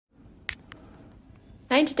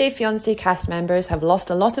90 Day Fiancé cast members have lost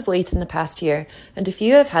a lot of weight in the past year, and a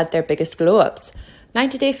few have had their biggest glow-ups.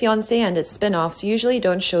 90 Day Fiancé and its spin-offs usually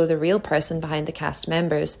don't show the real person behind the cast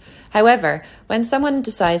members. However, when someone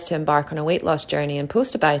decides to embark on a weight loss journey and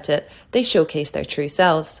post about it, they showcase their true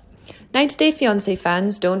selves. 90 Day Fiancé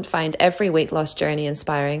fans don't find every weight loss journey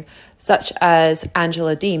inspiring, such as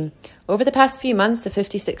Angela Deem. Over the past few months, the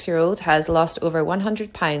 56-year-old has lost over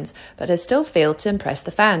 100 pounds, but has still failed to impress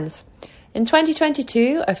the fans. In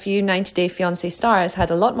 2022, a few 90 Day Fiancé stars had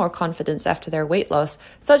a lot more confidence after their weight loss,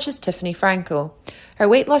 such as Tiffany Franco. Her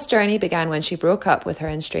weight loss journey began when she broke up with her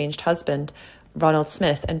estranged husband, Ronald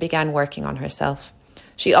Smith, and began working on herself.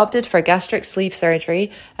 She opted for gastric sleeve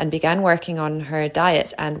surgery and began working on her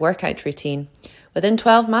diet and workout routine. Within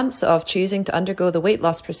 12 months of choosing to undergo the weight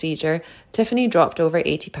loss procedure, Tiffany dropped over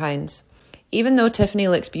 80 pounds. Even though Tiffany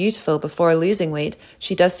looked beautiful before losing weight,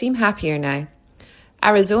 she does seem happier now.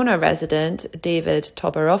 Arizona resident David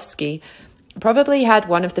Toborowski probably had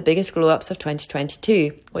one of the biggest glow-ups of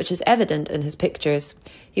 2022, which is evident in his pictures.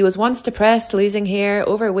 He was once depressed, losing hair,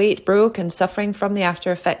 overweight, broke, and suffering from the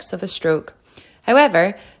after effects of a stroke.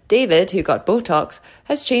 However, David, who got Botox,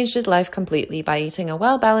 has changed his life completely by eating a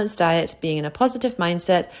well-balanced diet, being in a positive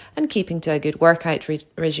mindset, and keeping to a good workout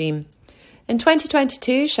regime. In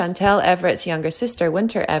 2022, Chantel Everett's younger sister,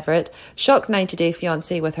 Winter Everett, shocked 90 Day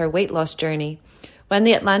Fiancé with her weight loss journey. When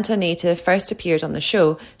the Atlanta native first appeared on the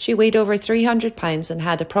show, she weighed over 300 pounds and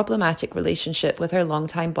had a problematic relationship with her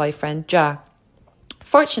longtime boyfriend, Ja.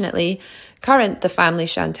 Fortunately, The Family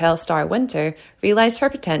Chantel star Winter realised her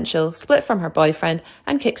potential, split from her boyfriend,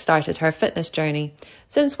 and kick-started her fitness journey.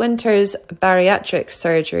 Since Winter's bariatric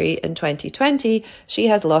surgery in 2020, she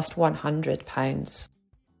has lost 100 pounds.